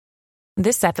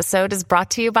This episode is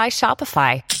brought to you by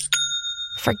Shopify.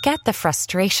 Forget the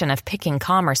frustration of picking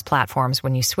commerce platforms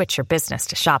when you switch your business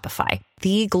to Shopify,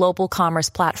 the global commerce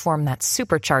platform that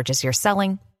supercharges your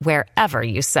selling wherever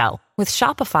you sell. With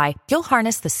Shopify, you'll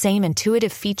harness the same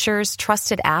intuitive features,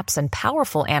 trusted apps, and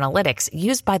powerful analytics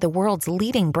used by the world's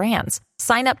leading brands.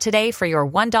 Sign up today for your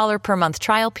 $1 per month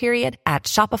trial period at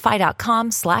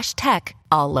shopify.com/tech,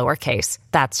 all lowercase.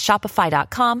 That's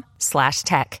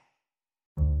shopify.com/tech.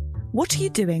 What are you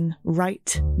doing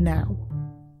right now?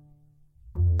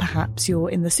 Perhaps you're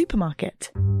in the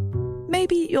supermarket.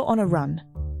 Maybe you're on a run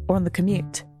or on the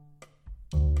commute.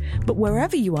 But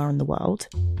wherever you are in the world,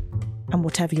 and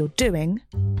whatever you're doing,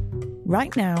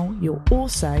 right now you're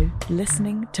also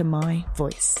listening to my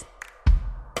voice.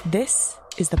 This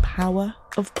is the power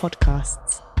of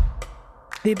podcasts.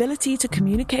 The ability to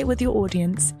communicate with your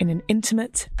audience in an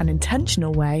intimate and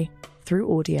intentional way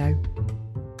through audio.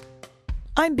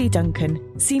 I'm Bea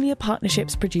Duncan, Senior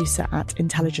Partnerships Producer at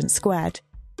Intelligence Squared.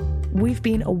 We've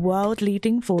been a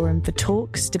world-leading forum for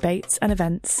talks, debates and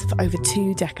events for over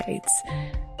 2 decades.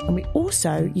 And we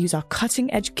also use our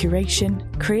cutting-edge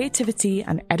curation, creativity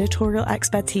and editorial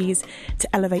expertise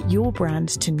to elevate your brand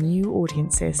to new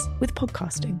audiences with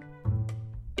podcasting.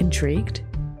 Intrigued?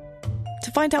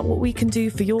 To find out what we can do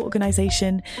for your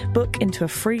organisation, book into a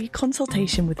free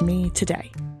consultation with me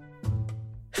today.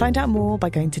 Find out more by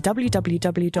going to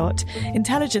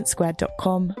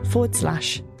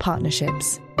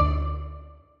www.intelligencesquared.com/partnerships.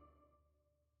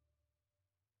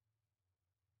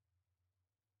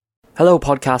 Hello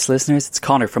podcast listeners, it's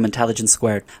Connor from Intelligence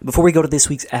Squared. Before we go to this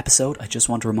week's episode, I just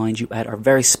want to remind you about our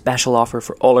very special offer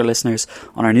for all our listeners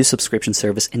on our new subscription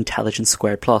service, Intelligence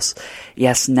Squared Plus.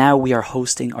 Yes, now we are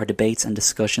hosting our debates and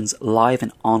discussions live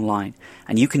and online,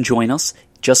 and you can join us.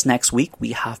 Just next week,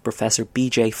 we have Professor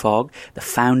B.J. Fogg, the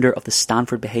founder of the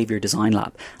Stanford Behaviour Design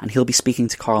Lab, and he'll be speaking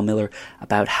to Carl Miller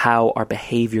about how our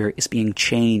behaviour is being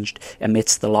changed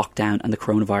amidst the lockdown and the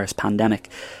coronavirus pandemic.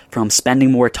 From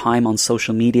spending more time on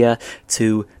social media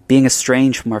to being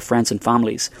estranged from our friends and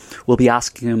families. We'll be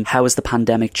asking him, how is the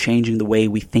pandemic changing the way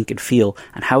we think and feel,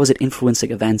 and how is it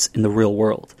influencing events in the real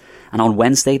world? And on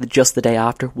Wednesday, just the day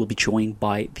after, we'll be joined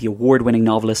by the award-winning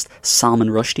novelist Salman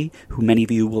Rushdie, who many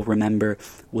of you will remember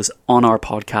was on our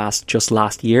podcast just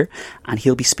last year. And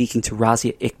he'll be speaking to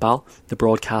Razia Iqbal, the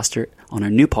broadcaster, on our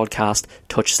new podcast,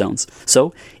 Touchstones.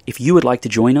 So, if you would like to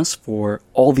join us for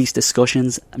all these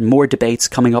discussions and more debates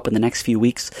coming up in the next few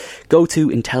weeks, go to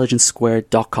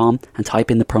intelligencesquared.com and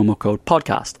type in the promo code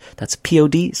podcast. That's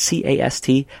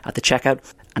PODCAST at the checkout,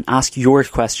 and ask your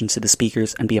questions to the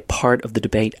speakers and be a part of the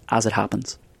debate as it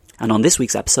happens. And on this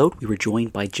week's episode, we were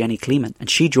joined by Jenny Kleeman, and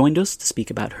she joined us to speak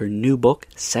about her new book,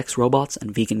 Sex, Robots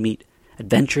and Vegan Meat,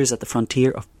 Adventures at the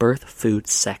Frontier of Birth, Food,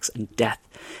 Sex and Death.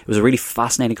 It was a really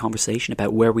fascinating conversation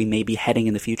about where we may be heading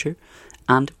in the future,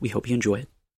 and we hope you enjoy it.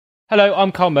 Hello,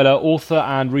 I'm Carl Miller, author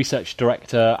and research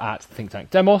director at think tank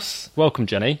Demos. Welcome,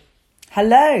 Jenny.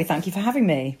 Hello, thank you for having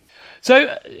me.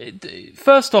 So,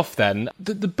 first off then,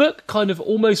 the book kind of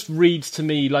almost reads to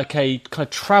me like a kind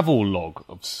of travel log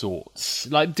of sorts.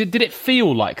 Like, did it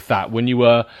feel like that when you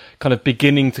were kind of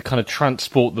beginning to kind of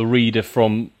transport the reader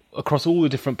from across all the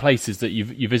different places that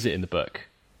you visit in the book?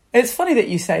 It's funny that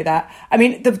you say that. I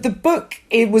mean, the book,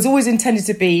 it was always intended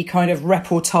to be kind of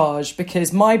reportage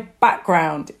because my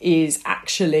background is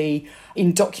actually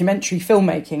in documentary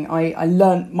filmmaking. I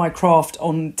learnt my craft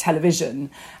on television,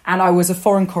 and I was a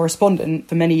foreign correspondent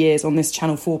for many years on this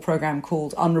Channel 4 programme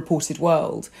called Unreported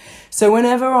World. So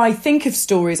whenever I think of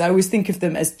stories, I always think of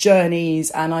them as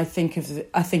journeys, and I think of it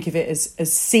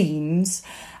as scenes.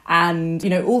 And, you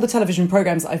know, all the television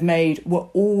programmes that I've made were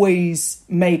always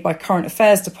made by current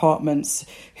affairs departments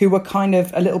who were kind of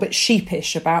a little bit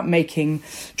sheepish about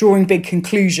drawing big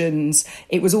conclusions.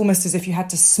 It was almost as if you had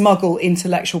to smuggle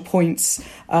intellectual points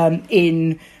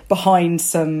in behind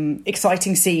some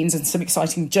exciting scenes and some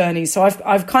exciting journeys. So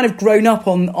I've kind of grown up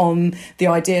on the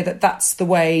idea that that's the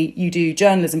way you do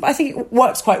journalism. But I think it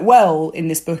works quite well in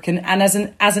this book. And as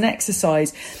an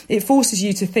exercise, it forces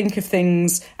you to think of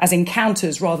things as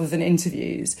encounters rather than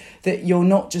interviews, that you're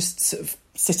not just sort of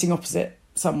sitting opposite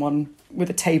someone with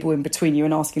a table in between you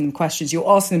and asking them questions. You're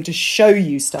asking them to show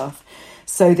you stuff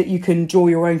so that you can draw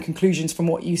your own conclusions from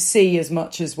what you see as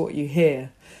much as what you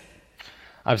hear.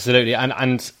 Absolutely. And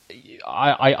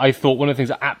I thought one of the things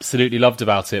I absolutely loved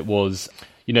about it was,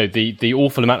 you know, the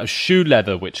awful amount of shoe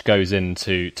leather which goes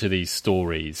into these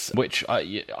stories, which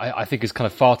I think is kind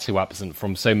of far too absent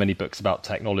from so many books about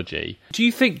technology. Do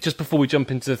you think, just before we jump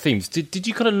into the themes, did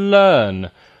you kind of learn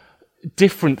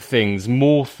different things,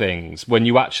 more things, when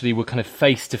you actually were kind of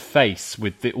face to face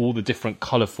with all the different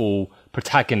colourful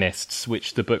protagonists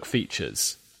which the book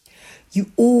features? You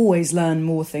always learn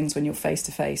more things when you're face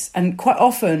to face. And quite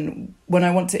often when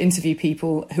I want to interview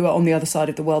people who are on the other side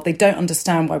of the world, they don't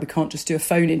understand why we can't just do a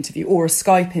phone interview or a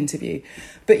Skype interview.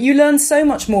 But you learn so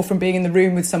much more from being in the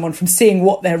room with someone, from seeing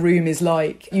what their room is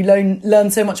like. You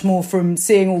learn so much more from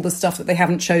seeing all the stuff that they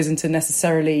haven't chosen to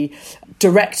necessarily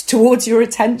direct towards your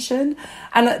attention.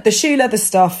 And the shoe leather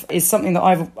stuff is something that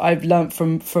I've learned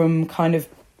from kind of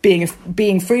being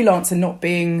freelance and not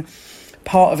being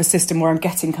part of a system where I'm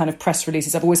getting kind of press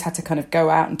releases. I've always had to kind of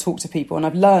go out and talk to people, and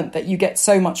I've learned that you get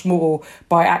so much more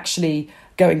by actually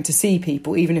going to see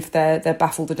people, even if they're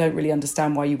baffled or don't really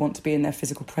understand why you want to be in their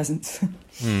physical presence.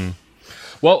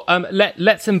 Well,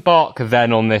 let's embark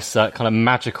then on this kind of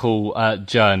magical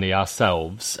journey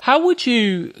ourselves. How would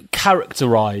you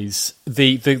characterise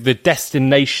the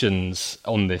destinations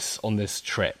on this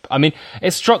trip? I mean,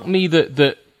 it struck me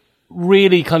that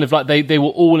really kind of like they were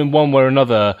all in one way or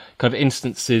another kind of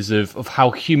instances of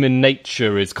how human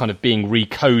nature is kind of being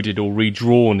recoded or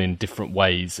redrawn in different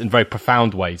ways, in very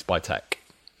profound ways, by tech.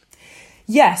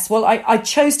 Yes, well, I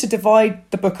chose to divide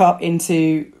the book up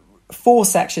into 4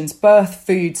 sections: birth,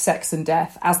 food, sex and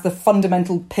death, as the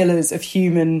fundamental pillars of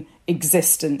human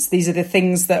existence. These are the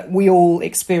things that we all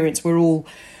experience. We're all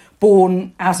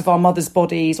born out of our mother's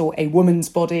bodies or a woman's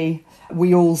body.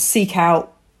 We all seek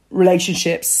out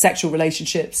relationships, sexual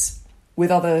relationships with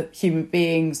other human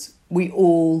beings. We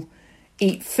all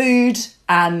eat food,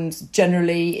 and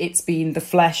generally it's been the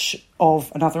flesh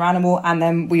of another animal, and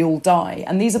then we all die.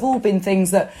 And these have all been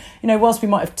things that, whilst we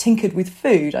might have tinkered with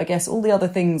food, I guess all the other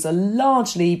things are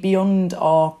largely beyond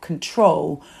our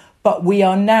control. But we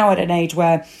are now at an age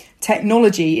where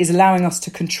technology is allowing us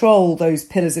to control those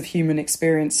pillars of human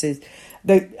experiences.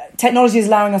 The technology is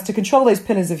allowing us to control those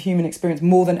pillars of human experience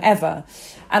more than ever.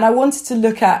 And I wanted to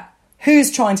look at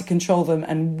who's trying to control them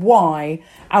and why,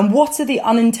 and what are the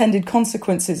unintended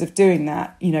consequences of doing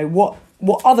that.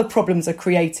 What other problems are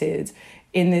created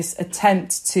in this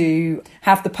attempt to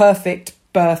have the perfect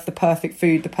birth, the perfect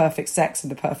food, the perfect sex,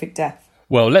 and the perfect death.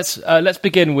 Well, let's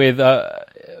begin with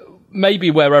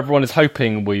maybe where everyone is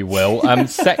hoping we will,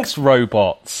 sex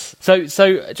robots. So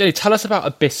Jenny, tell us about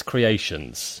Abyss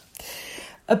Creations.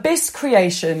 Abyss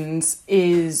Creations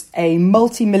is a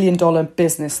multi-million-dollar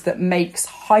business that makes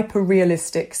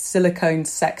hyper-realistic silicone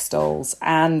sex dolls,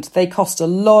 and they cost a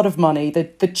lot of money.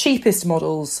 The cheapest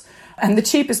models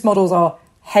are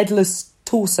headless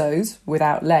torsos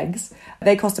without legs.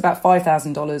 They cost about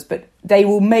 $5,000, but they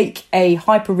will make a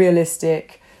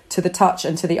hyper-realistic, to the touch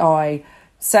and to the eye,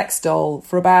 sex doll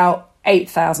for about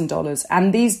 $8,000.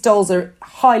 And these dolls are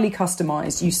highly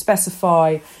customised. You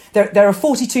specify... There are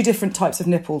 42 different types of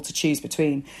nipple to choose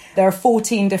between. There are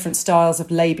 14 different styles of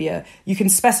labia. You can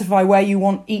specify where you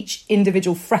want each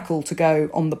individual freckle to go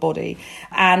on the body.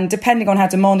 And depending on how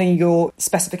demanding your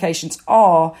specifications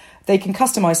are, they can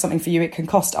customise something for you. It can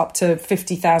cost up to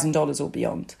 $50,000 or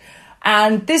beyond.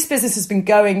 And this business has been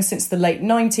going since the late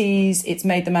 90s. It's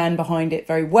made the man behind it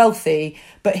very wealthy.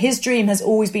 But his dream has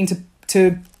always been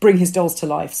to bring his dolls to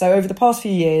life. So over the past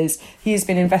few years, he has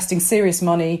been investing serious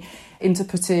money into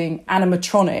putting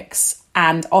animatronics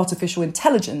and artificial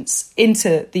intelligence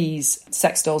into these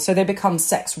sex dolls, so they become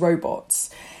sex robots.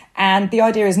 And the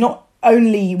idea is not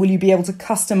only will you be able to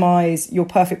customise your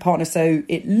perfect partner so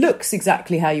it looks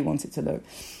exactly how you want it to look,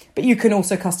 but you can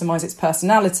also customise its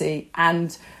personality,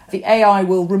 and the AI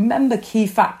will remember key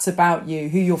facts about you,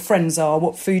 who your friends are,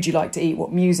 what food you like to eat,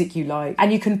 what music you like,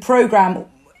 and you can program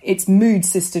its mood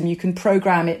system, you can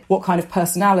program it what kind of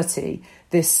personality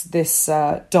this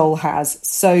doll has,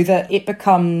 so that it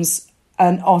becomes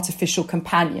an artificial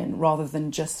companion rather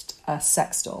than just a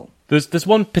sex doll. There's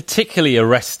one particularly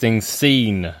arresting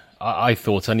scene, I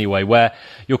thought anyway, where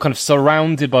you're kind of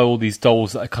surrounded by all these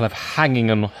dolls that are kind of hanging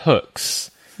on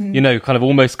hooks, kind of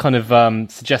almost kind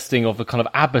of suggesting of a kind of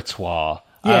abattoir.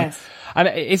 Yes. And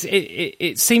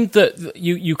it seemed that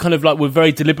you kind of like were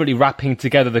very deliberately wrapping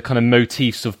together the kind of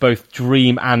motifs of both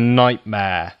dream and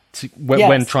nightmare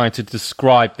when trying to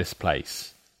describe this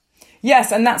place.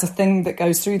 Yes, and that's a thing that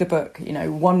goes through the book.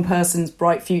 One person's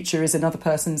bright future is another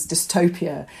person's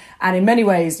dystopia. And in many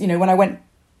ways, when I went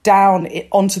down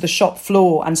onto the shop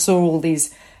floor and saw all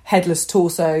these headless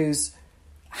torsos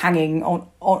hanging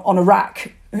on a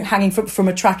rack, hanging from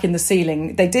a track in the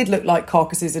ceiling, they did look like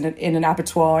carcasses in an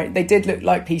abattoir. They did look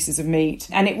like pieces of meat.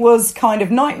 And it was kind of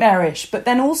nightmarish, but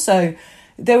then also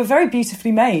they were very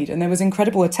beautifully made, and there was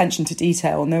incredible attention to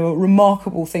detail, and there were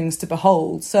remarkable things to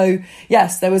behold. So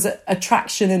yes, there was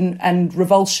attraction and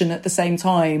revulsion at the same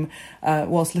time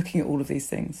whilst looking at all of these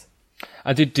things.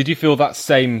 And did you feel that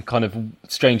same kind of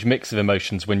strange mix of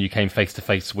emotions when you came face to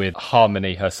face with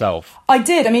Harmony herself? I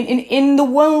did. I mean, in the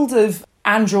world of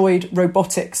android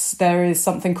robotics, there is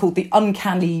something called the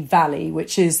uncanny valley,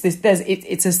 which is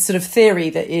it's a sort of theory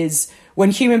that is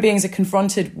when human beings are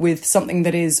confronted with something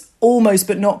that is almost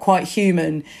but not quite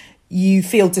human, you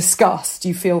feel disgust,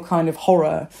 you feel kind of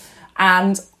horror.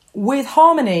 And with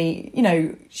Harmony, you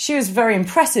know, she was very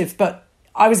impressive, but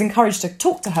I was encouraged to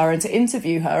talk to her and to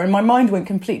interview her, and my mind went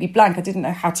completely blank. I didn't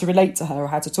know how to relate to her or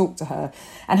how to talk to her.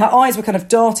 And her eyes were kind of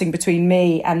darting between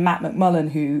me and Matt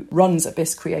McMullen, who runs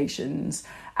Abyss Creations.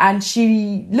 And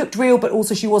she looked real, but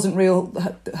also she wasn't real.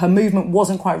 Her movement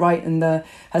wasn't quite right, and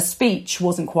her speech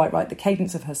wasn't quite right, the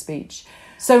cadence of her speech.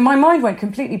 So my mind went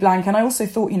completely blank, and I also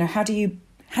thought, you know, how do you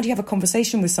have a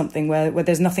conversation with something where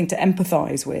there's nothing to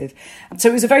empathise with? So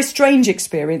it was a very strange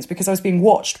experience because I was being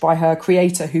watched by her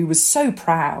creator, who was so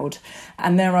proud.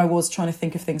 And there I was trying to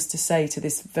think of things to say to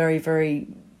this very, very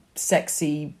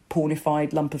sexy,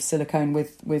 pornified lump of silicone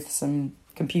with some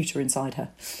computer inside her.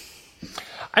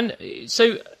 And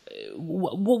so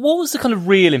what was the kind of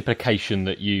real implication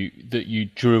that you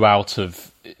drew out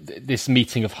of this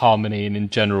meeting of Harmony and in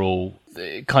general,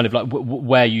 kind of like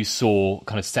where you saw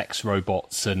kind of sex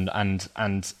robots and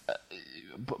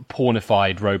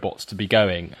pornified robots to be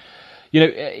going? You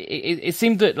know, it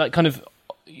seemed that like kind of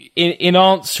in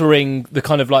answering the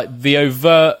kind of like the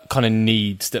overt kind of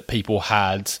needs that people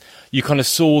had, you kind of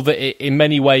saw that in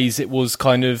many ways it was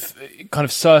kind of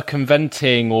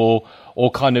circumventing or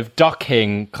kind of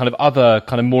ducking kind of other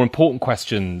kind of more important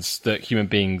questions that human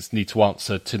beings need to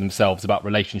answer to themselves about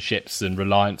relationships and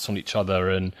reliance on each other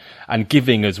and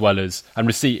giving as well as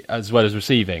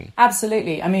receiving.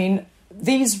 Absolutely. I mean,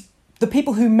 the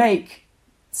people who make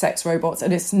sex robots,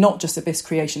 and it's not just Abyss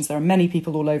Creations, there are many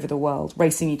people all over the world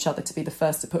racing each other to be the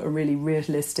first to put a really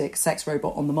realistic sex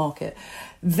robot on the market.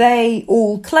 They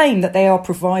all claim that they are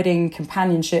providing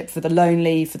companionship for the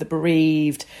lonely, for the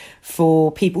bereaved, for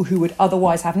people who would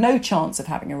otherwise have no chance of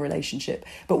having a relationship.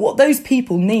 But what those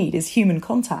people need is human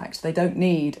contact. They don't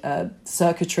need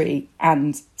circuitry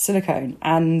and silicone.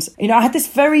 And, you know, I had this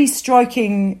very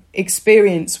striking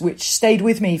experience which stayed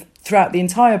with me throughout the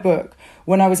entire book,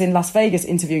 when I was in Las Vegas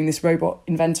interviewing this robot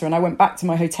inventor, and I went back to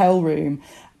my hotel room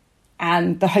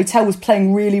and the hotel was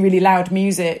playing really, really loud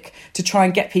music to try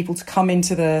and get people to come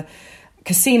into the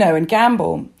casino and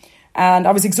gamble. And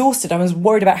I was exhausted. I was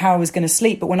worried about how I was going to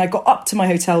sleep. But when I got up to my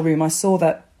hotel room, I saw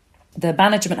that the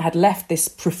management had left this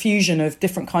profusion of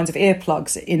different kinds of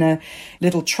earplugs in a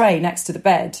little tray next to the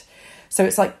bed. So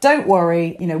it's like, don't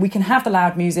worry, you know, we can have the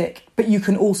loud music, but you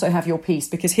can also have your piece,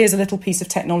 because here's a little piece of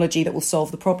technology that will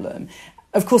solve the problem.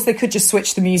 Of course, they could just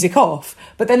switch the music off,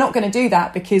 but they're not going to do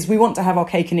that because we want to have our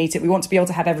cake and eat it. We want to be able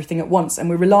to have everything at once, and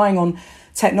we're relying on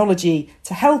technology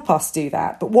to help us do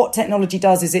that. But what technology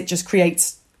does is it just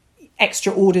creates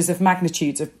extra orders of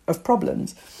magnitudes of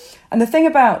problems. And the thing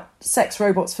about sex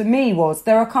robots for me was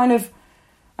there are kind of,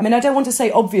 I mean, I don't want to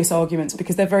say obvious arguments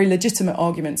because they're very legitimate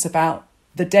arguments about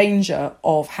the danger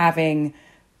of having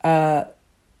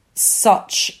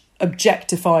such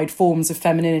objectified forms of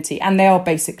femininity, and they are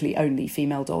basically only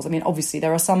female dolls. I mean, obviously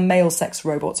there are some male sex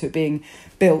robots who are being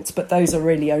built, but those are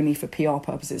really only for PR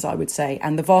purposes, I would say.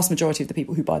 And the vast majority of the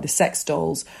people who buy the sex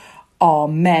dolls are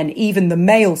men. Even the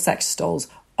male sex dolls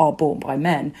are bought by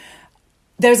men.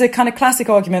 There's a kind of classic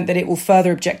argument that it will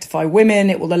further objectify women,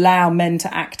 it will allow men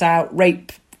to act out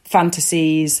rape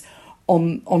fantasies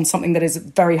on something that is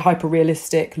very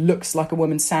hyper-realistic, looks like a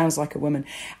woman, sounds like a woman.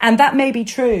 And that may be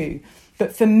true.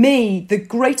 But for me, the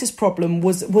greatest problem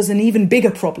was an even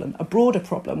bigger problem, a broader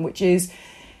problem, which is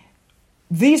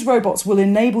these robots will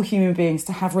enable human beings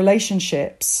to have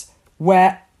relationships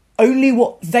where only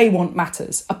what they want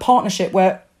matters, a partnership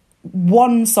where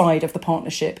one side of the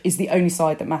partnership is the only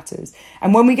side that matters.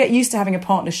 And when we get used to having a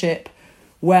partnership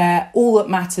where all that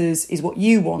matters is what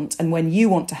you want and when you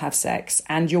want to have sex,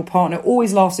 and your partner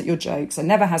always laughs at your jokes and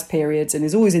never has periods and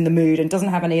is always in the mood and doesn't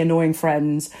have any annoying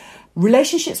friends,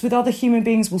 relationships with other human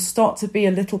beings will start to be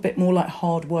a little bit more like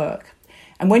hard work.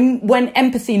 And when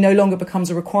empathy no longer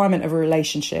becomes a requirement of a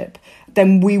relationship,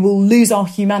 then we will lose our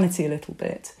humanity a little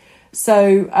bit.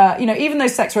 So, even though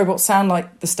sex robots sound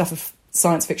like the stuff of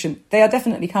science fiction, they are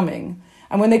definitely coming.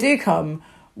 And when they do come,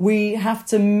 we have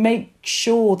to make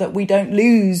sure that we don't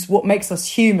lose what makes us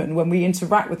human when we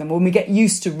interact with them, when we get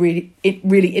used to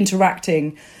really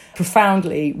interacting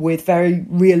profoundly with very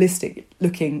realistic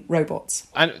looking robots.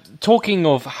 And talking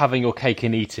of having your cake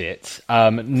and eat it,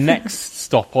 next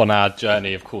stop on our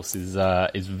journey, of course, is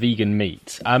vegan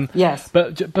meat. Yes.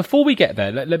 But before we get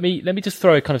there, let me just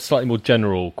throw a kind of slightly more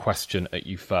general question at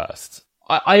you first.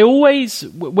 I always,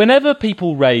 whenever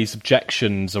people raise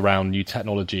objections around new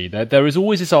technology, there is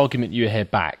always this argument you hear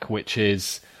back, which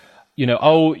is,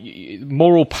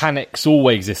 moral panics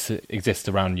always exist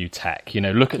around new tech.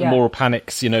 Look at the moral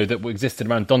panics, that existed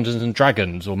around Dungeons and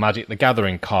Dragons or Magic the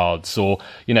Gathering cards, or,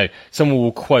 someone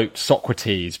will quote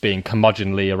Socrates being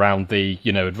curmudgeonly around the,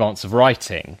 advance of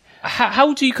writing.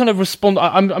 How do you kind of respond?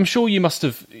 I'm sure you must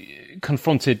have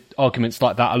confronted arguments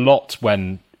like that a lot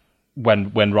when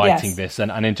writing this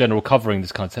and in general covering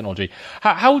this kind of technology.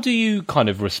 How do you kind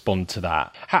of respond to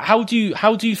that? How do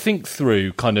you think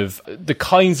through kind of the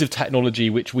kinds of technology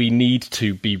which we need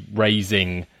to be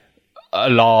raising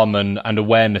alarm and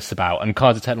awareness about, and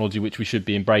kinds of technology which we should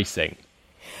be embracing?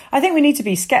 I think we need to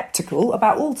be sceptical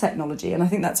about all technology, and I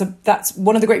think that's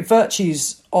one of the great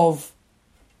virtues of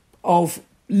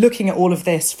looking at all of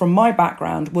this from my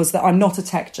background, was that I'm not a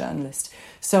tech journalist.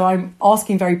 So I'm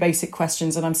asking very basic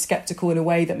questions, and I'm sceptical in a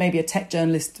way that maybe a tech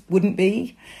journalist wouldn't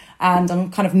be. And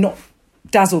I'm kind of not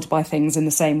dazzled by things in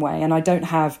the same way. And I don't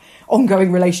have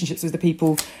ongoing relationships with the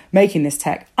people making this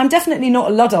tech. I'm definitely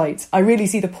not a Luddite. I really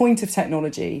see the point of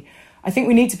technology. I think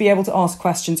we need to be able to ask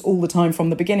questions all the time from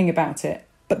the beginning about it.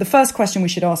 But the first question we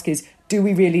should ask is, do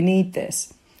we really need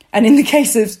this? And in the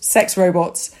case of sex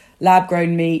robots,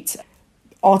 lab-grown meat,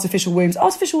 artificial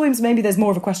wombs, maybe there's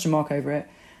more of a question mark over it.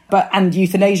 And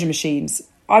euthanasia machines,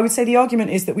 I would say the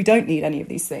argument is that we don't need any of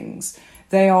these things.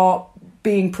 They are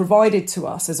being provided to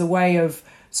us as a way of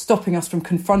stopping us from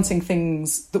confronting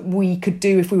things that we could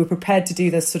do if we were prepared to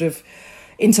do this sort of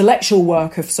intellectual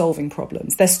work of solving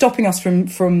problems. They're stopping us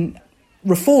from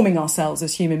reforming ourselves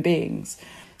as human beings.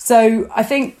 So I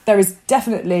think there is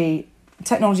definitely,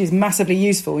 technology is massively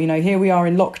useful. Here we are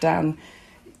in lockdown.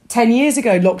 10 years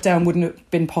ago, lockdown wouldn't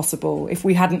have been possible if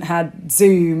we hadn't had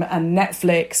Zoom and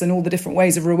Netflix and all the different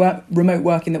ways of remote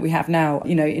working that we have now.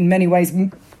 In many ways,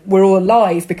 we're all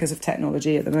alive because of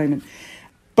technology at the moment.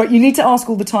 But you need to ask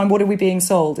all the time, what are we being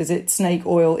sold? Is it snake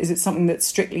oil? Is it something that's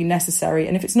strictly necessary?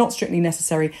 And if it's not strictly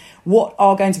necessary, what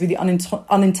are going to be the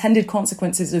unintended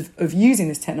consequences of using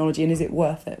this technology, and is it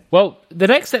worth it? Well, the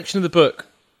next section of the book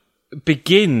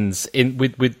begins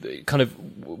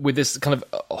with this kind of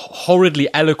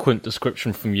horridly eloquent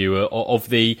description from you of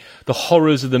the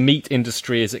horrors of the meat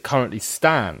industry as it currently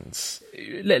stands.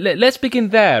 Let's begin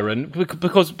there, and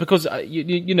because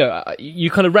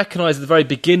you kind of recognise at the very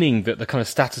beginning that the kind of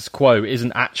status quo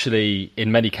isn't actually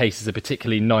in many cases a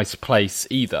particularly nice place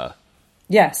either.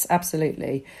 Yes,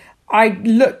 absolutely. I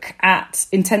look at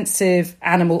intensive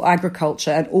animal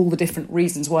agriculture and all the different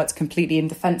reasons why it's completely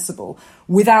indefensible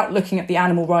without looking at the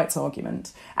animal rights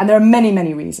argument. And there are many,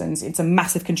 many reasons. It's a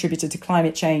massive contributor to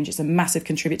climate change. It's a massive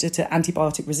contributor to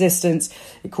antibiotic resistance.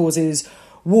 It causes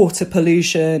water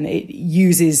pollution. It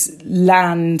uses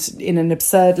land in an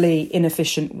absurdly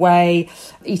inefficient way.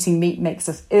 Eating meat makes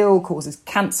us ill, causes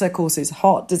cancer, causes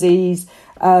heart disease.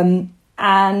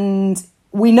 And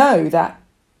we know that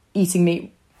eating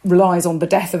meat relies on the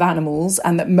death of animals,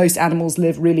 and that most animals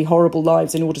live really horrible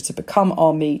lives in order to become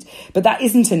our meat. But that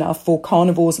isn't enough for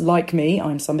carnivores like me,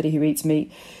 I'm somebody who eats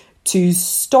meat, to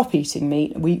stop eating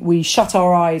meat. We shut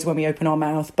our eyes when we open our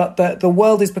mouth, but the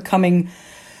world is becoming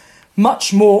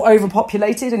much more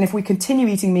overpopulated, and if we continue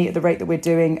eating meat at the rate that we're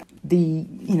doing,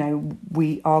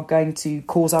 we are going to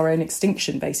cause our own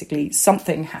extinction, basically.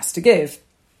 Something has to give.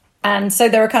 And so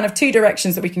there are kind of two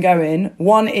directions that we can go in.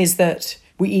 One is that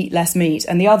we eat less meat,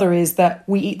 and the other is that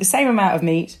we eat the same amount of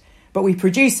meat, but we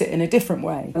produce it in a different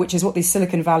way, which is what these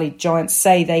Silicon Valley giants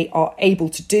say they are able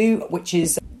to do, which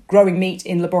is growing meat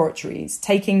in laboratories,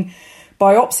 taking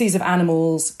biopsies of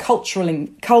animals,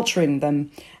 culturing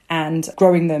them, and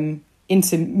growing them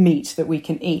into meat that we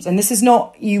can eat. And this is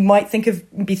not, you might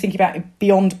be thinking about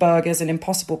Beyond Burgers and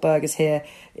Impossible Burgers here.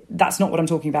 That's not what I'm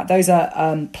talking about. Those are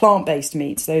plant-based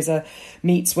meats. Those are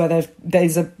meats where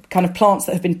there's a kind of plants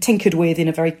that have been tinkered with in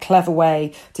a very clever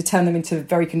way to turn them into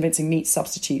very convincing meat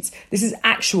substitutes. This is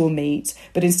actual meat,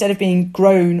 but instead of being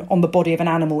grown on the body of an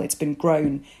animal, it's been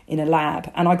grown in a lab.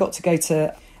 And I got to go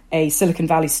to a Silicon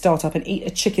Valley startup and eat a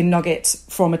chicken nugget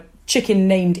from a chicken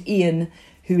named Ian,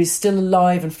 who is still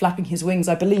alive and flapping his wings,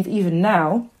 I believe, even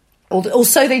now. Or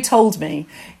so they told me.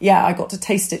 Yeah, I got to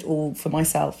taste it all for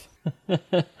myself.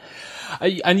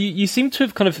 And you seem to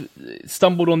have kind of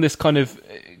stumbled on this kind of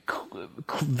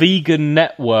vegan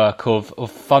network of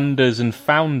funders and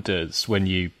founders when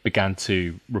you began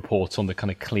to report on the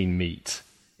kind of clean meat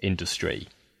industry.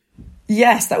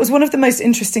 Yes, that was one of the most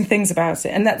interesting things about it.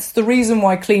 And that's the reason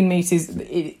why clean meat is,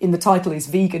 in the title, is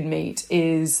vegan meat,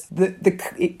 is the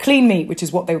clean meat, which is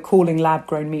what they were calling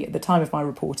lab-grown meat at the time of my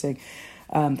reporting.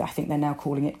 I think they're now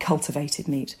calling it cultivated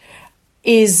meat,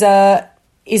 is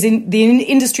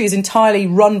industry is entirely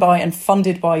run by and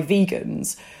funded by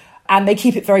vegans, and they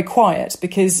keep it very quiet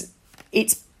because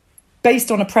it's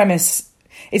based on the premise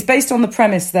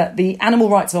that the animal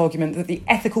rights argument, that the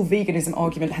ethical veganism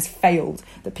argument has failed,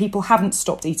 that people haven't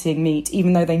stopped eating meat,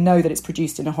 even though they know that it's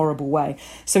produced in a horrible way.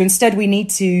 So instead, we need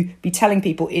to be telling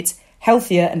people it's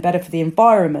healthier and better for the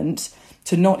environment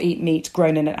to not eat meat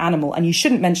grown in an animal. And you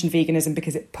shouldn't mention veganism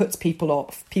because it puts people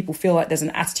off. People feel like there's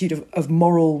an attitude of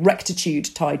moral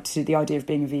rectitude tied to the idea of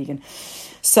being a vegan.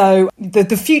 So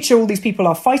the future all these people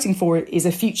are fighting for is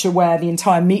a future where the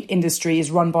entire meat industry is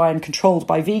run by and controlled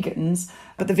by vegans,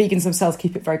 but the vegans themselves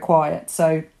keep it very quiet.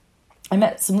 So I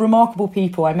met some remarkable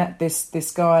people. I met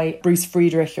this guy, Bruce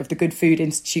Friedrich of the Good Food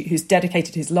Institute, who's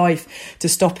dedicated his life to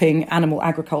stopping animal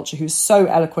agriculture, who's so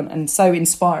eloquent and so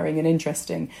inspiring and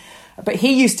interesting. But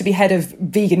he used to be head of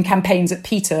vegan campaigns at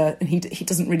PETA, and he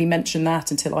doesn't really mention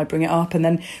that until I bring it up. And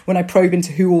then when I probe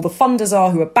into who all the funders are,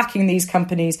 who are backing these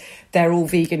companies, they're all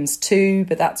vegans too,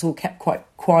 but that's all kept quite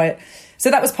quiet.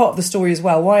 So that was part of the story as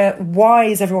well. Why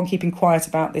is everyone keeping quiet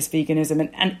about this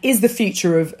veganism? And is the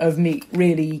future of meat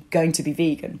really going to be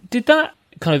vegan? Did that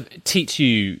kind of teach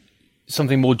you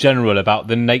something more general about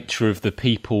the nature of the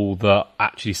people that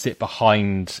actually sit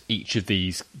behind each of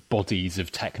these bodies of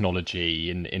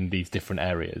technology in these different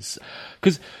areas?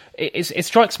 Because it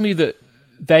strikes me that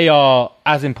they are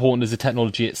as important as the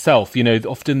technology itself. You know,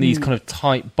 often these kind of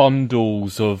tight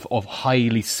bundles of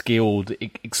highly skilled,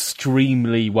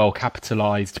 extremely well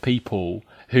capitalized people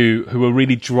who are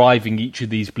really driving each of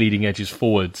these bleeding edges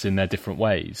forwards in their different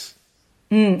ways.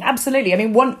 Absolutely. I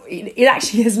mean, it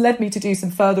actually has led me to do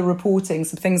some further reporting,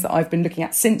 some things that I've been looking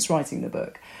at since writing the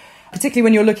book, particularly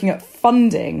when you're looking at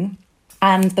funding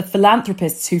and the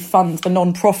philanthropists who fund the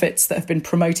non-profits that have been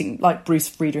promoting, like Bruce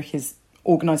Friedrich's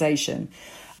organisation,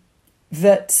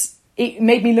 that it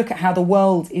made me look at how the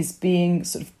world is being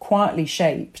sort of quietly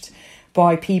shaped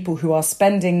by people who are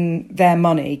spending their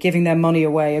money, giving their money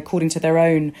away according to their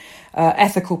own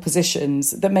ethical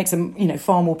positions that makes them,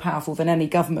 far more powerful than any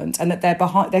government, and that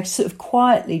they're sort of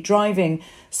quietly driving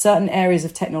certain areas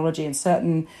of technology and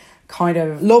certain kind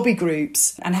of lobby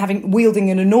groups and wielding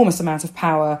an enormous amount of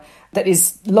power that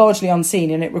is largely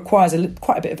unseen, and it requires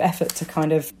quite a bit of effort to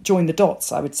kind of join the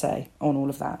dots, I would say, on all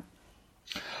of that.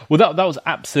 Well, that was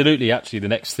absolutely actually the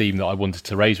next theme that I wanted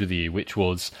to raise with you, which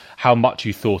was how much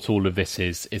you thought all of this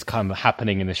is kind of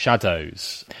happening in the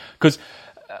shadows. Because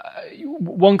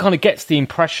one kind of gets the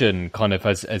impression, kind of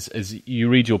as you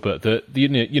read your book,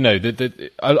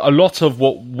 that a lot of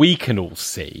what we can all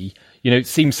see,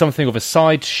 seems something of a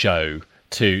sideshow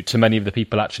to many of the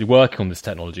people actually working on this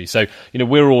technology. So,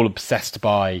 we're all obsessed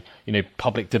by,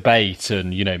 public debate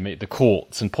and, the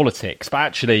courts and politics, but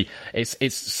actually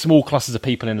it's small clusters of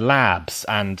people in labs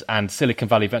and Silicon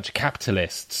Valley venture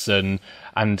capitalists and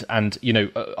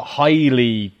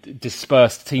highly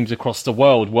dispersed teams across the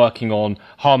world working on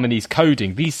Harmony's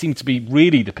coding. These seem to be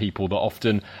really the people that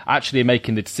often actually are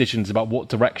making the decisions about what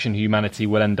direction humanity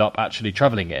will end up actually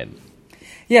travelling in.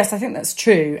 Yes, I think that's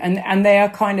true. And they are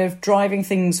kind of driving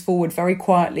things forward very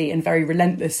quietly and very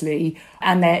relentlessly.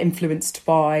 And they're influenced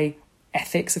by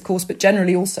ethics, of course, but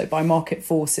generally also by market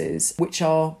forces, which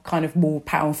are kind of more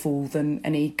powerful than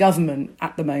any government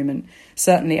at the moment,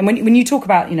 certainly. And when you talk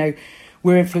about,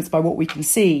 we're influenced by what we can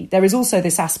see, there is also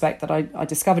this aspect that I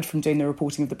discovered from doing the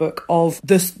reporting of the book of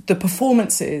the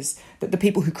performances that the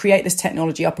people who create this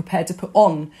technology are prepared to put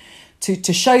on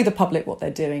to show the public what they're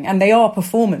doing. And they are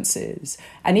performances.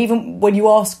 And even when you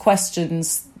ask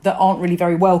questions that aren't really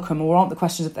very welcome or aren't the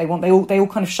questions that they want, they all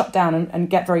kind of shut down and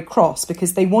get very cross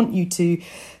because they want you to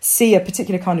see a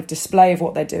particular kind of display of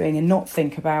what they're doing and not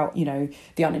think about,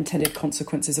 the unintended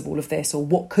consequences of all of this or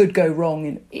what could go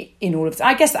wrong in all of this.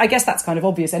 I guess that's kind of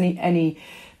obvious. Any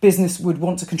business would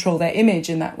want to control their image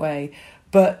in that way.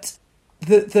 But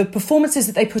the performances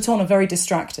that they put on are very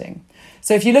distracting.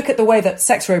 So if you look at the way that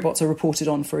sex robots are reported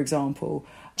on, for example,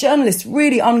 journalists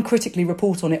really uncritically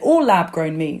report on it, or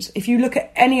lab-grown meat. If you look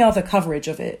at any other coverage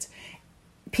of it,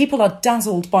 people are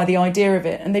dazzled by the idea of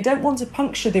it, and they don't want to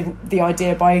puncture the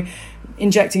idea by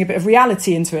injecting a bit of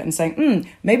reality into it and saying,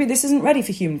 maybe this isn't ready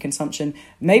for human consumption.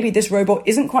 Maybe this robot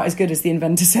isn't quite as good as the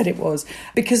inventor said it was.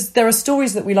 Because there are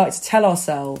stories that we like to tell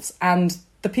ourselves, and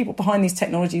the people behind these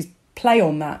technologies play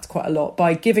on that quite a lot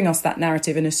by giving us that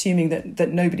narrative and assuming that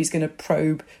nobody's going to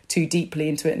probe too deeply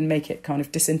into it and make it kind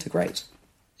of disintegrate.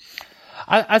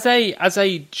 As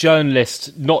a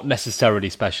journalist, not necessarily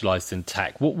specialised in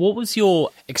tech, what was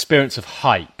your experience of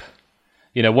hype?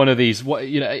 One of these,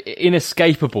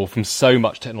 inescapable from so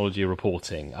much technology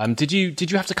reporting. Did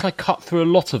you have to kind of cut through a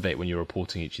lot of it when you were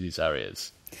reporting each of these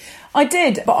areas? I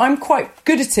did, but I'm quite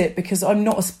good at it because I'm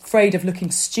not afraid of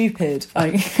looking stupid.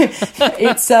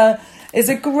 It's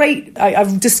a great.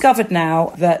 I've discovered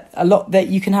now that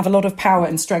you can have a lot of power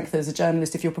and strength as a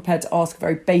journalist if you're prepared to ask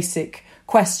very basic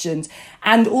questions.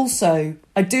 And also,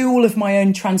 I do all of my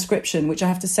own transcription, which I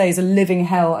have to say is a living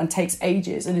hell and takes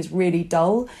ages and is really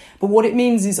dull. But what it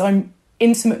means is I'm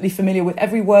intimately familiar with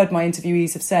every word my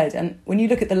interviewees have said. And when you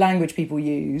look at the language people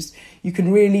use, you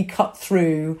can really cut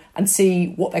through and see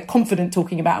what they're confident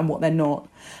talking about and what they're not.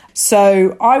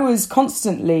 So I was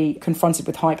constantly confronted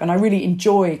with hype, and I really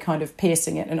enjoy kind of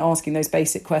piercing it and asking those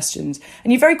basic questions.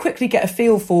 And you very quickly get a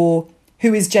feel for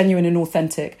who is genuine and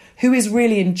authentic, who is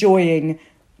really enjoying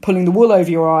pulling the wool over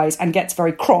your eyes and gets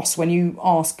very cross when you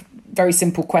ask very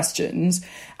simple questions,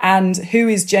 and who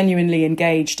is genuinely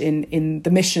engaged in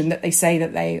the mission that they say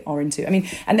that they are into. I mean,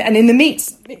 and in the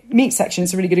meat section,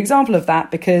 it's a really good example of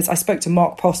that, because I spoke to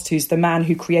Mark Post, who's the man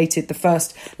who created the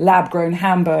first lab-grown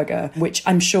hamburger, which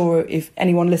I'm sure if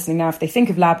anyone listening now, if they think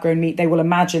of lab-grown meat, they will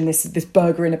imagine this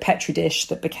burger in a Petri dish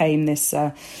that became this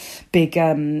big,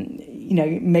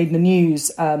 made the news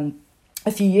a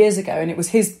few years ago, and it was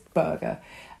his burger.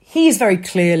 He is very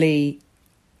clearly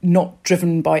not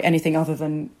driven by anything other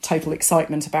than total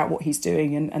excitement about what he's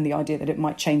doing and the idea that it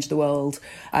might change the world.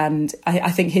 And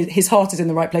I think his heart is in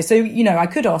the right place. So, I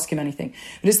could ask him anything.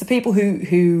 But it's the people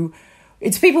who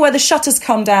it's people where the shutters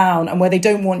come down and where they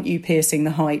don't want you piercing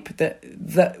the hype,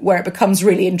 that where it becomes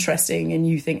really interesting and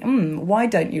you think, why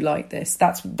don't you like this?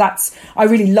 That's I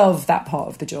really love that part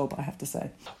of the job, I have to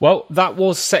say. Well, that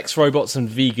was Sex, Robots and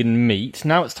Vegan Meat.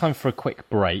 Now it's time for a quick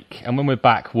break. And when we're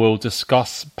back, we'll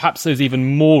discuss perhaps those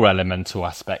even more elemental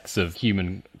aspects of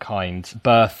humankind,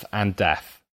 birth and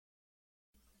death.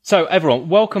 So, everyone,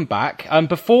 welcome back.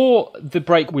 Before the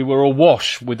break, we were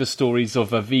awash with the stories of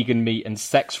vegan meat and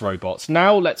sex robots.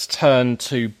 Now let's turn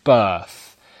to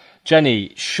birth.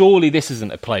 Jenny, surely this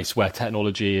isn't a place where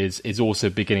technology is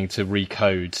also beginning to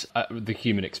recode the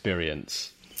human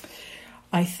experience.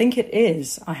 I think it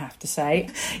is, I have to say.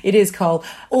 It is, Carl.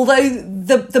 Although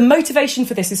the motivation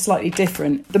for this is slightly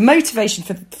different. The motivation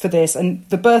for this, and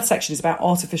the birth section is about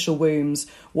artificial wombs.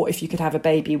 What if you could have a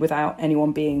baby without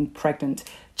anyone being pregnant?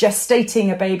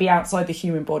 Gestating a baby outside the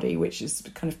human body, which is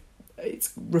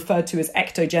it's referred to as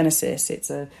ectogenesis. It's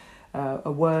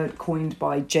a word coined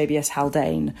by JBS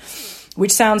Haldane,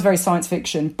 which sounds very science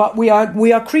fiction, but we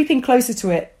are creeping closer to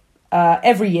it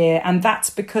every year, and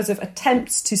that's because of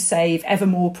attempts to save ever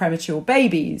more premature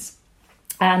babies.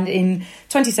 And in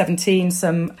 2017,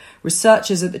 some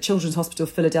researchers at the Children's Hospital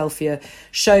of Philadelphia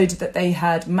showed that they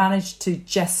had managed to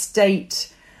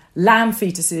gestate lamb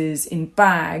fetuses in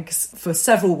bags for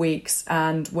several weeks,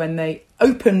 and when they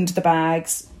opened the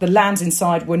bags, the lambs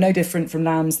inside were no different from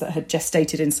lambs that had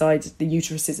gestated inside the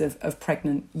uteruses of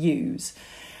pregnant ewes.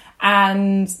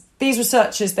 And these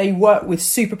researchers, they work with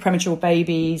super premature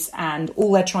babies, and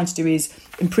all they're trying to do is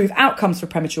improve outcomes for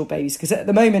premature babies. Because at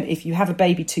the moment, if you have a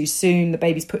baby too soon, the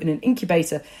baby's put in an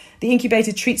incubator. The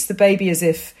incubator treats the baby as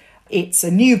if it's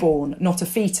a newborn, not a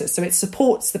fetus. So it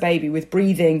supports the baby with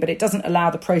breathing, but it doesn't allow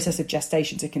the process of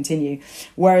gestation to continue.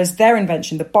 Whereas their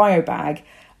invention, the biobag,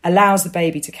 allows the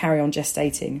baby to carry on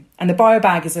gestating. And the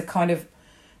biobag is a kind of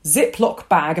Ziploc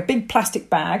bag, a big plastic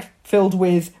bag filled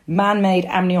with man-made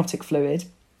amniotic fluid.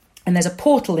 And there's a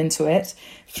portal into it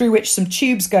through which some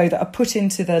tubes go that are put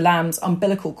into the lamb's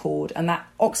umbilical cord, and that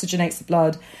oxygenates the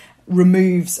blood,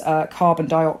 removes carbon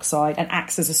dioxide, and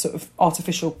acts as a sort of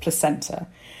artificial placenta.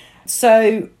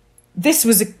 So this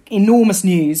was enormous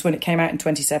news when it came out in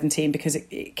 2017, because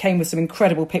it came with some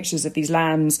incredible pictures of these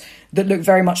lambs that look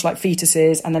very much like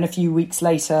fetuses. And then a few weeks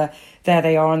later, there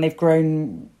they are, and they've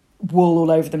grown wool all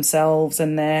over themselves,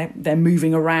 and they're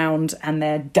moving around, and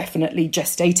they're definitely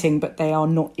gestating, but they are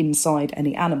not inside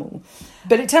any animal.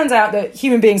 But it turns out that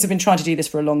human beings have been trying to do this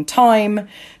for a long time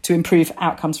to improve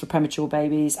outcomes for premature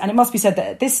babies. And it must be said that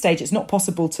at this stage, it's not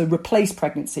possible to replace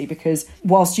pregnancy, because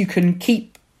whilst you can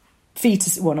keep you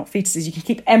can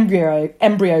keep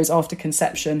embryos after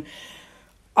conception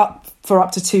up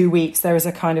to 2 weeks, there is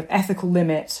a kind of ethical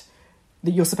limit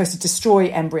that you're supposed to destroy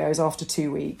embryos after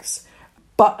 2 weeks.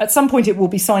 But at some point, it will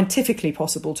be scientifically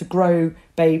possible to grow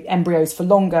embryos for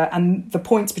longer. And the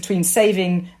points between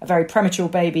saving a very premature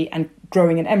baby and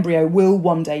growing an embryo will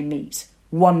one day meet.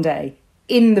 One day.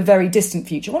 In the very distant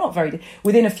future. Well, not very,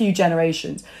 within a few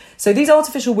generations. So these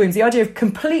artificial wombs, the idea of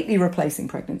completely replacing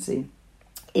pregnancy,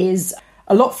 is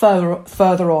a lot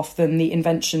further off than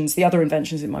the other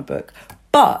inventions in my book.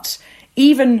 But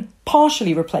even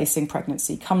partially replacing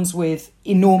pregnancy comes with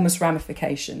enormous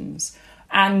ramifications.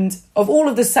 And of all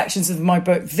of the sections of my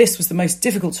book, this was the most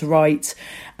difficult to write.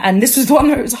 And this was the one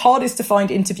where it was hardest to find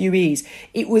interviewees.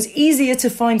 It was easier to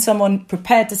find someone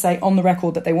prepared to say on the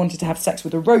record that they wanted to have sex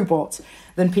with a robot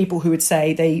than people who would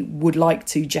say they would like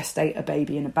to gestate a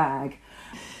baby in a bag.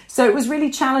 So it was really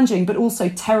challenging, but also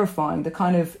terrifying, the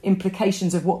kind of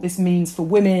implications of what this means for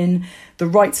women. The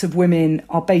rights of women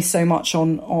are based so much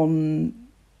on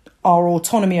our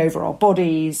autonomy over our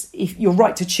bodies. If your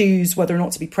right to choose whether or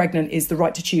not to be pregnant is the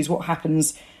right to choose what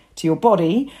happens to your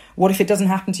body, what if it doesn't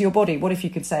happen to your body? What if you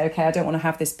could say, okay, I don't want to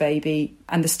have this baby,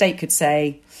 and the state could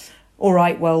say, all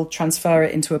right, well, transfer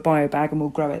it into a biobag and we'll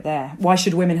grow it there. Why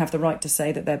should women have the right to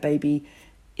say that their baby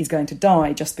is going to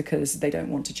die just because they don't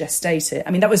want to gestate it?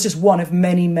 I mean, that was just one of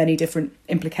many, many different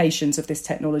implications of this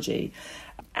technology.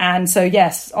 And so,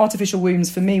 yes, artificial wombs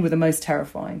for me were the most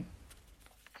terrifying.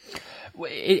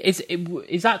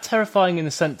 Is that terrifying in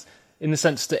the sense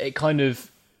that it kind of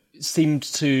seemed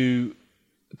to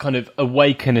kind of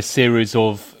awaken a series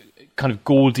of kind of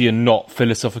Gordian knot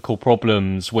philosophical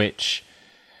problems which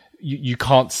you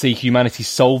can't see humanity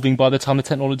solving by the time the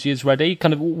technology is ready?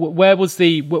 Kind of, what's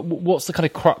the kind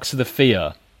of crux of the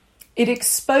fear? It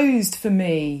exposed for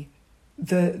me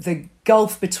the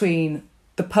gulf between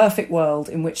the perfect world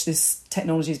in which this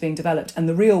technology is being developed and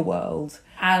the real world,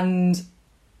 and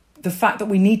the fact that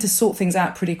we need to sort things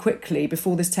out pretty quickly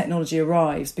before this technology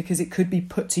arrives, because it could be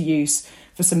put to use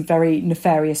for some very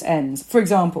nefarious ends. For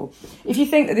example, if you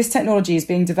think that this technology is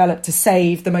being developed to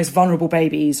save the most vulnerable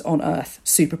babies on Earth,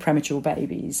 super premature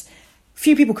babies,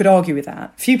 few people could argue with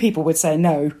that. Few people would say,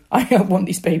 no, I don't want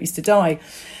these babies to die.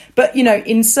 But, you know,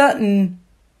 in certain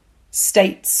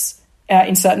states,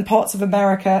 in certain parts of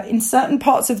America, in certain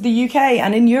parts of the UK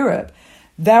and in Europe,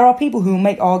 there are people who will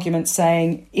make arguments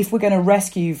saying, if we're going to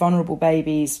rescue vulnerable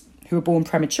babies who are born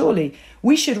prematurely,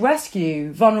 we should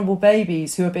rescue vulnerable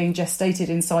babies who are being gestated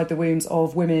inside the wombs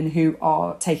of women who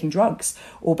are taking drugs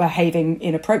or behaving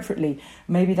inappropriately.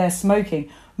 Maybe they're smoking.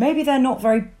 Maybe they're not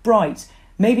very bright.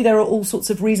 Maybe there are all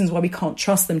sorts of reasons why we can't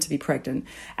trust them to be pregnant.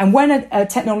 And when a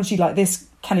technology like this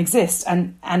can exist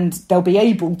and they'll be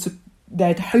able to,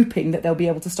 they're hoping that they'll be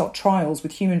able to start trials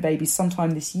with human babies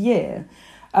sometime this year.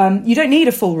 You don't need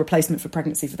a full replacement for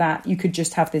pregnancy for that. You could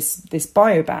just have this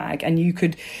biobag, and you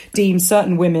could deem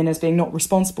certain women as being not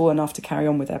responsible enough to carry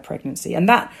on with their pregnancy. And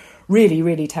that really,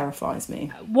 really terrifies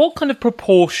me. What kind of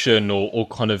proportion or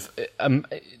kind of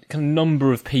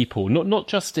number of people, not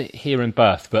just here in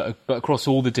birth, but across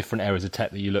all the different areas of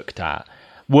tech that you looked at,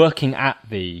 working at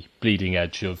the bleeding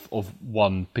edge of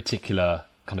one particular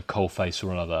kind of coalface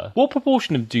or another, what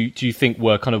proportion of do you think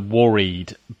were kind of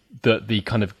worried that the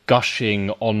kind of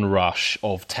gushing onrush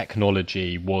of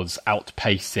technology was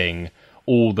outpacing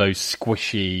all those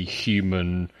squishy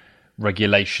human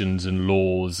regulations and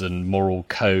laws and moral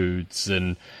codes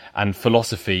and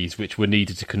philosophies which were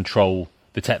needed to control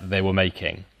the tech that they were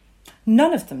making?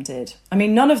 None of them did. I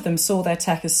mean, none of them saw their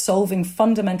tech as solving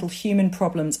fundamental human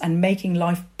problems and making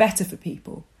life better for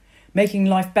people, making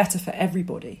life better for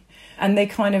everybody. And they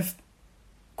kind of,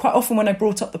 quite often when I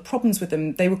brought up the problems with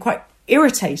them, they were quite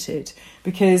irritated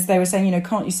because they were saying, you know,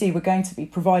 can't you see we're going to be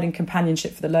providing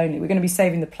companionship for the lonely, we're going to be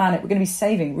saving the planet, we're going to be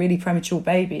saving really premature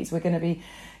babies, we're going to be,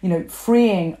 you know,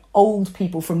 freeing old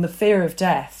people from the fear of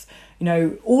death. You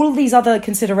know, all of these other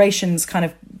considerations kind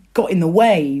of got in the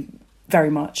way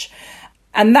very much.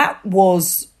 And that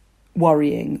was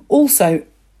worrying. Also,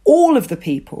 all of the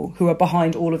people who are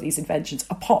behind all of these inventions,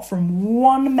 apart from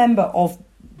one member of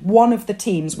one of the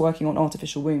teams working on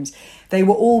artificial wombs, they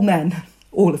were all men.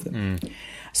 All of them.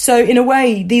 So in a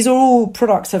way, these are all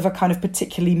products of a kind of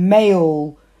particularly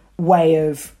male way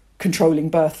of controlling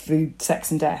birth through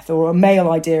sex and death, or a male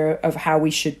idea of how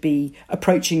we should be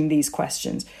approaching these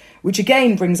questions, which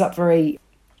again brings up very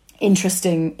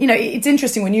interesting, you know, it's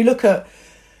interesting when you look at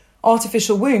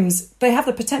artificial wombs, they have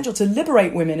the potential to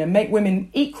liberate women and make women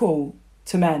equal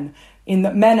to men, in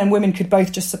that men and women could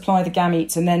both just supply the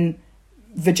gametes and then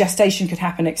the gestation could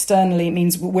happen externally. It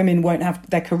means women won't have,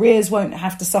 their careers won't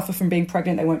have to suffer from being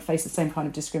pregnant. They won't face the same kind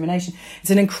of discrimination.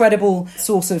 It's an incredible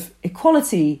source of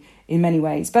equality in many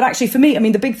ways. But actually for me, I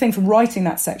mean, the big thing from writing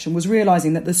that section was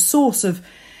realising that the source of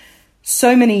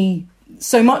so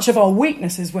much of our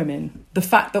weakness as women, the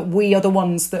fact that we are the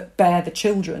ones that bear the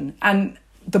children, and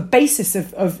the basis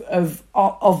of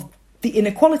the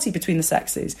inequality between the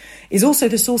sexes is also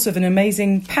the source of an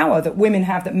amazing power that women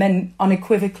have that men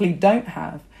unequivocally don't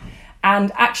have.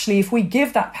 And actually, if we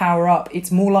give that power up, it's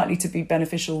more likely to be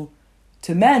beneficial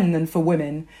to men than for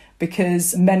women,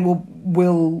 because men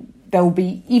there will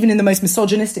be, even in the most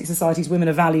misogynistic societies, women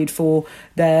are valued for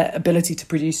their ability to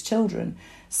produce children.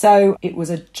 So it was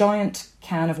a giant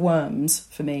can of worms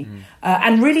for me.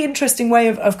 And really interesting way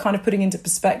of kind of putting into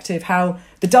perspective how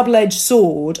the double-edged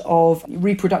sword of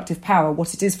reproductive power,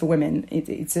 what it is for women,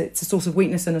 it's a source of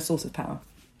weakness and a source of power.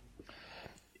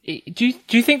 Do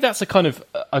you think that's a kind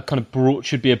of broad,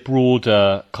 should be a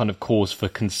broader kind of cause for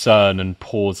concern and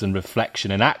pause and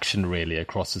reflection and action really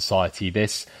across society?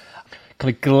 This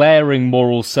kind of glaring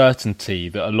moral certainty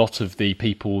that a lot of the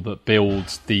people that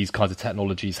build these kinds of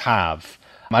technologies have,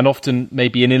 and often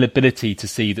maybe an inability to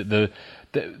see that the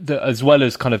as well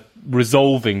as kind of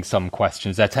resolving some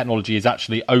questions, their technology is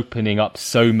actually opening up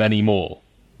so many more,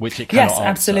 which it cannot answer.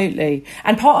 Absolutely.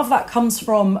 And part of that comes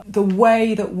from the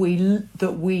way that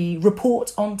we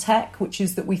report on tech, which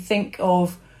is that we think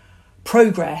of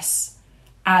progress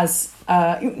as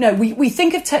we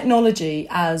think of technology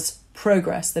as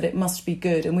progress, that it must be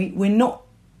good, and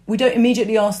we don't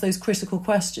immediately ask those critical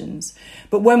questions.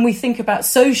 But when we think about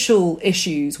social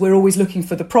issues, we're always looking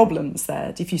for the problems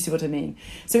there, if you see what I mean.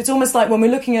 So it's almost like when we're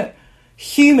looking at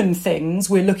human things,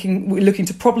 we're looking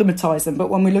to problematize them, but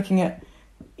when we're looking at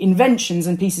inventions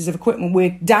and pieces of equipment,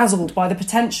 we're dazzled by the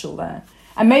potential there.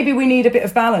 And maybe we need a bit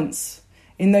of balance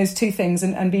in those two things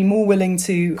and be more willing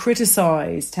to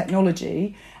criticize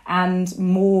technology and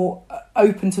more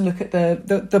open to look at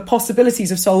the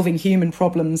possibilities of solving human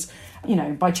problems,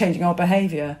 by changing our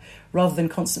behaviour, rather than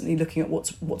constantly looking at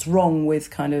what's wrong with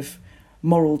kind of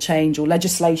moral change or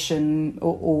legislation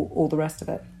or the rest of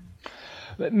it.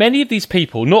 Many of these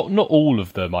people, not all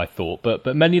of them, I thought,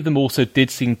 but many of them also did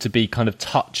seem to be kind of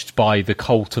touched by the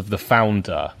cult of the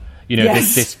founder.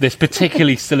 Yes. This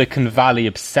particularly Silicon Valley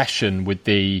obsession with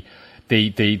the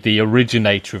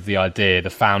originator of the idea, the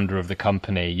founder of the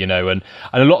company, and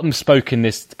a lot of them spoke in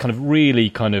this kind of really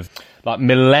kind of like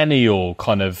millennial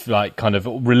kind of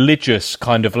religious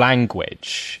kind of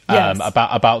language, yes.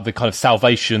 about the kind of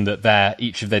salvation that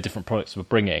each of their different products were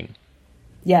bringing.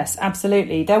 Yes,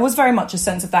 absolutely. There was very much a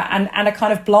sense of that and a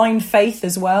kind of blind faith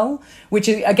as well, which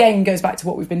again goes back to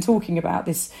what we've been talking about.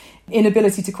 This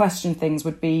inability to question things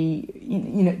would be,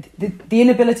 the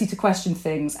inability to question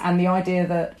things and the idea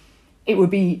that it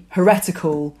would be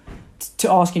heretical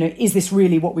to ask, is this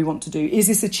really what we want to do? Is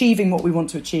this achieving what we want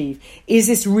to achieve? Is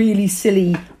this really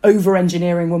silly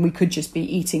over-engineering when we could just be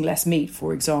eating less meat,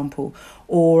 for example?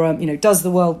 Or, does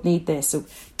the world need this? Or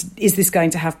is this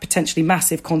going to have potentially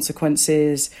massive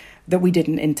consequences that we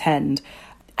didn't intend?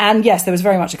 And yes, there was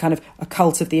very much a kind of a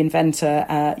cult of the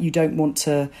inventor. You don't want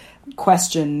to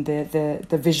question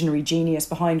the visionary genius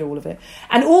behind all of it.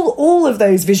 And all of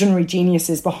those visionary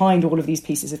geniuses behind all of these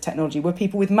pieces of technology were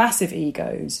people with massive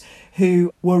egos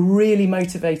who were really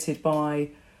motivated by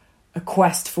a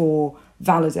quest for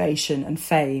validation and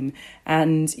fame.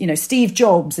 And, Steve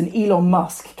Jobs and Elon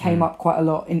Musk came up quite a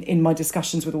lot in my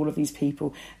discussions with all of these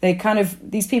people.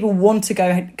 These people want to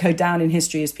go down in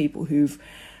history as people who've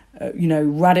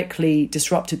radically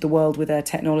disrupted the world with their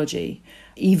technology,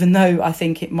 even though I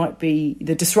think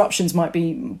the disruptions might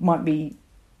be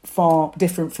far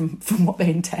different from what they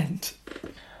intend.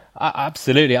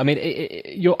 Absolutely. I mean,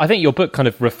 I think your book kind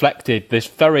of reflected this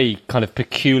very kind of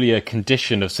peculiar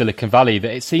condition of Silicon Valley,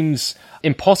 that it seems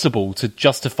impossible to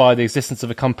justify the existence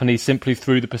of a company simply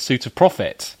through the pursuit of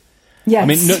profit. Yes. I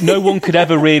mean, no one could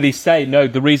ever really say, no,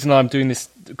 the reason I'm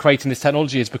creating this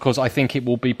technology is because I think it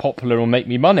will be popular or make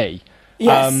me money.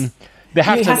 Yes. There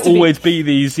have to always be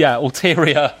these,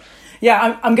 ulterior...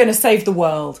 Yeah, I'm going to save the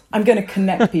world. I'm going to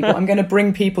connect people. I'm going to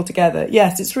bring people together.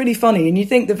 Yes, it's really funny. And you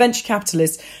think the venture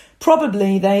capitalists,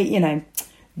 probably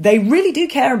they really do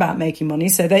care about making money.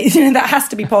 So that has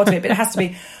to be part of it. But it has to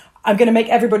be, I'm going to make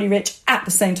everybody rich at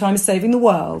the same time as saving the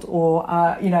world. Or,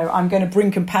 I'm going to bring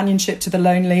companionship to the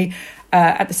lonely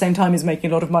at the same time as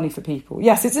making a lot of money for people.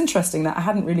 Yes, it's interesting that I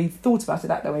hadn't really thought about it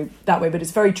that way, but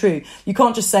it's very true. You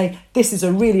can't just say, this is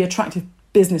a really attractive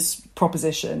business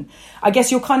proposition. I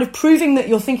guess you're kind of proving that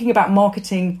you're thinking about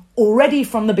marketing already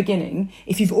from the beginning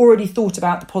if you've already thought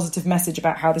about the positive message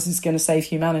about how this is going to save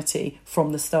humanity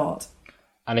from the start.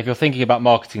 And if you're thinking about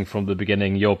marketing from the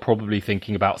beginning, you're probably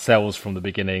thinking about sales from the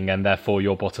beginning and therefore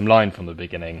your bottom line from the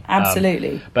beginning.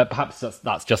 Absolutely. But perhaps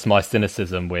that's just my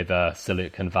cynicism with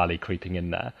Silicon Valley creeping in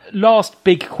there. Last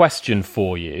big question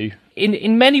for you.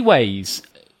 In many ways,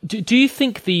 do you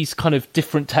think these kind of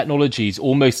different technologies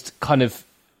almost kind of...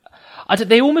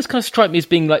 they almost kind of strike me as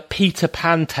being like Peter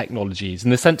Pan technologies in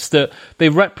the sense that they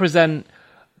represent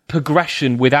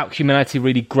progression without humanity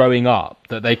really growing up,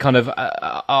 that they kind of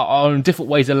are in different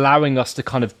ways allowing us to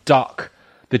kind of duck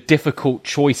the difficult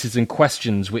choices and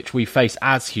questions which we face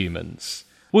as humans.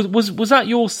 Was that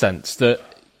your sense that,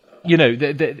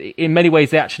 in many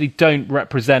ways they actually don't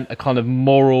represent a kind of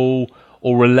moral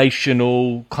or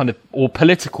relational kind of or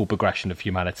political progression of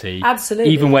humanity.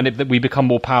 Absolutely. Even when we become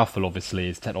more powerful, obviously,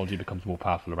 as technology becomes more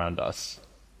powerful around us.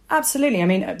 Absolutely. I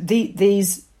mean,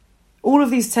 all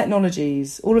of these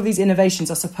technologies, all of these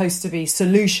innovations are supposed to be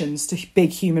solutions to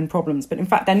big human problems. But in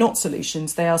fact, they're not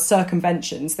solutions. They are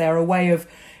circumventions. They are a way of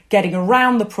getting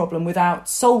around the problem without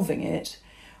solving it.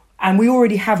 And we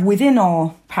already have within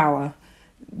our power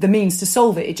the means to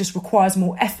solve it. It just requires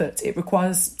more effort. It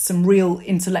requires some real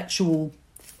intellectual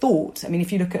thought. I mean,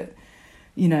 if you look at,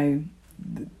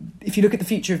 the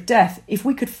future of death, if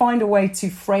we could find a way to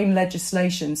frame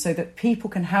legislation so that people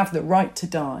can have the right to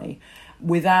die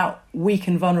without weak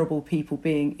and vulnerable people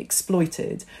being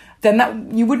exploited, then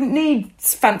you wouldn't need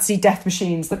fancy death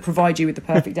machines that provide you with the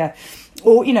perfect death.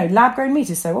 Or, lab-grown meat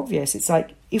is so obvious. It's like,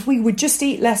 if we would just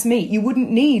eat less meat, you wouldn't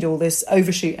need all this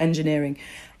overshoot engineering.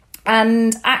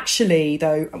 And actually,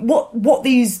 though, what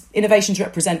these innovations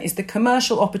represent is the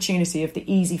commercial opportunity of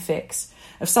the easy fix,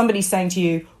 of somebody saying to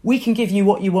you, we can give you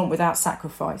what you want without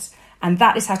sacrifice. And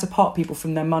that is how to part people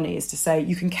from their money, is to say,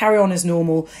 you can carry on as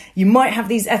normal. You might have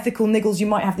these ethical niggles. You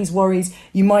might have these worries.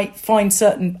 You might find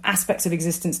certain aspects of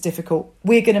existence difficult.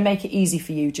 We're going to make it easy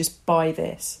for you. Just buy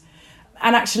this.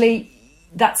 And actually,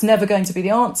 that's never going to be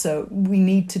the answer. We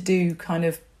need to do kind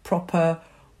of proper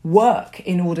work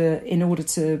in order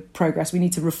to progress. We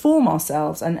need to reform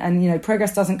ourselves. And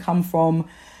progress doesn't come from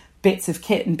bits of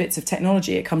kit and bits of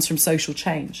technology. It comes from social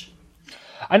change.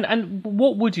 And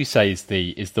what would you say is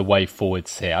the way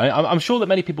forwards here? I'm sure that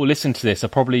many people listening to this are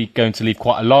probably going to leave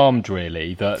quite alarmed,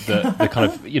 really, the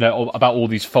kind of about all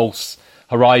these false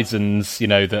horizons,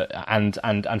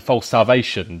 and false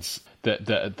salvations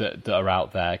that are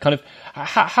out there. Kind of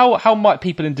how might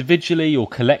people individually or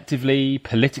collectively,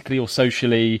 politically or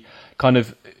socially, kind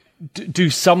of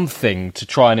do something to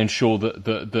try and ensure that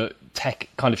the tech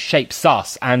kind of shapes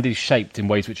us and is shaped in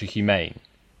ways which are humane?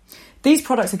 These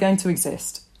products are going to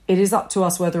exist. It is up to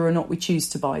us whether or not we choose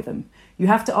to buy them. You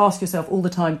have to ask yourself all the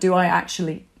time, do I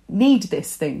actually need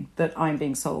this thing that I'm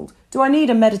being sold? Do I need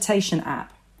a meditation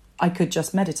app? I could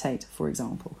just meditate, for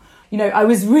example. I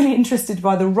was really interested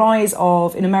by the rise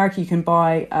of, in America, you can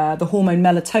buy the hormone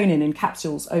melatonin in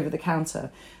capsules over the counter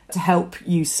to help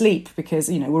you sleep, because,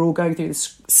 we're all going through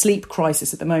this sleep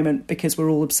crisis at the moment because we're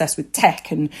all obsessed with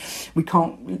tech and we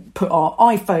can't put our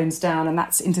iPhones down and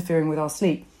that's interfering with our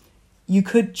sleep. You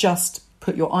could just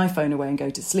put your iPhone away and go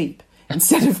to sleep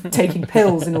instead of taking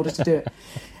pills in order to do it.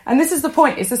 And this is the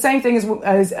point. It's the same thing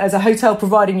as a hotel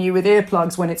providing you with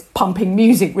earplugs when it's pumping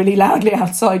music really loudly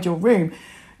outside your room.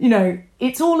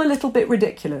 It's all a little bit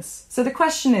ridiculous. So the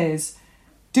question is,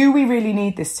 do we really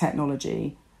need this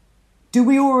technology? Do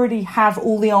we already have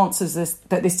all the answers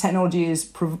that this technology is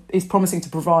promising to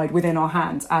provide within our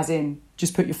hands, as in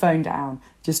just put your phone down,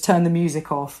 just turn the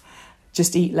music off,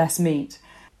 just eat less meat?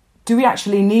 Do we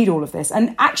actually need all of this?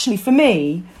 And actually, for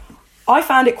me, I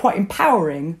found it quite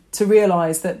empowering to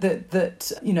realise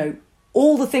that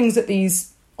all the things that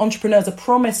these entrepreneurs are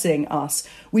promising us,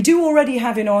 we do already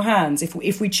have in our hands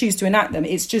if we choose to enact them.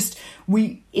 It's just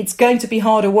it's going to be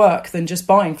harder work than just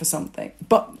buying for something.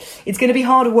 But it's going to be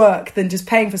harder work than just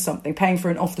paying for something, paying for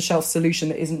an off-the-shelf solution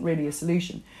that isn't really a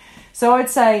solution. So I'd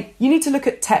say you need to look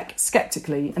at tech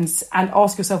skeptically and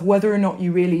ask yourself whether or not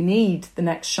you really need the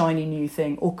next shiny new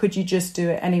thing, or could you just do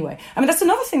it anyway? I mean, that's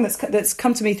another thing that's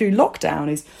come to me through lockdown,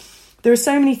 is there are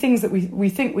so many things that we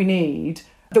think we need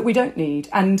that we don't need,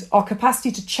 and our capacity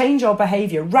to change our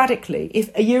behaviour radically.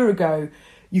 If a year ago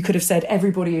you could have said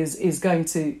everybody is going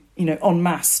to, en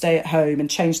masse stay at home and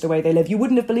change the way they live, you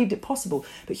wouldn't have believed it possible.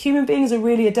 But human beings are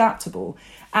really adaptable,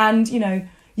 and,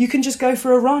 you can just go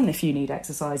for a run if you need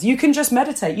exercise. You can just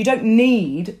meditate. You don't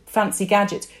need fancy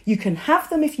gadgets. You can have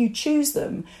them if you choose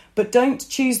them, but don't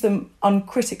choose them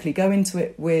uncritically. Go into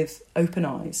it with open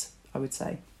eyes, I would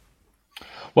say.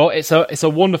 Well, it's a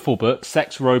wonderful book,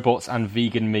 Sex, Robots and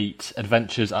Vegan Meat,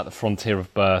 Adventures at the Frontier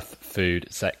of Birth, Food,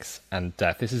 Sex and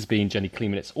Death. This has been Jenny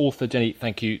Kleemanitz, author. Jenny,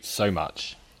 thank you so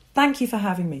much. Thank you for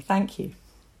having me. Thank you.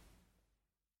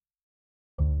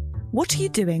 What are you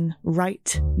doing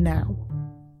right now?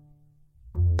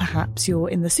 Perhaps you're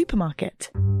in the supermarket.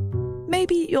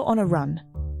 Maybe you're on a run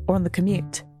or on the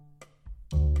commute.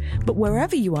 But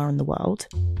wherever you are in the world,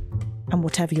 and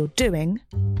whatever you're doing,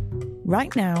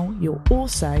 right now you're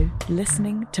also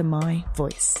listening to my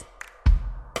voice.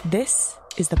 This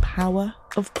is the power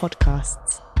of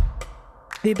podcasts.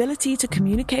 The ability to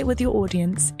communicate with your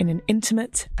audience in an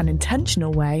intimate and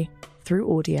intentional way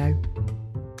through audio.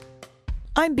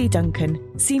 I'm Bea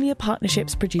Duncan, Senior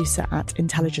Partnerships Producer at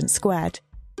Intelligence Squared.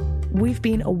 We've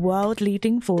been a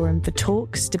world-leading forum for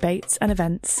talks, debates and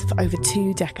events for over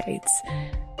 2 decades.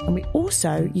 And we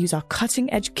also use our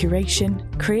cutting-edge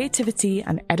curation, creativity,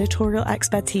 and editorial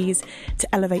expertise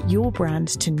to elevate your brand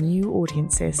to new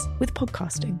audiences with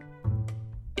podcasting.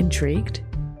 Intrigued?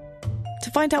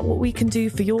 To find out what we can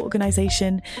do for your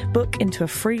organisation, book into a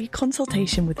free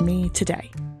consultation with me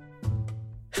today.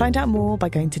 Find out more by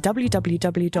going to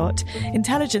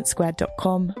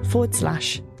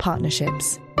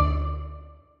www.intelligencesquared.com/partnerships.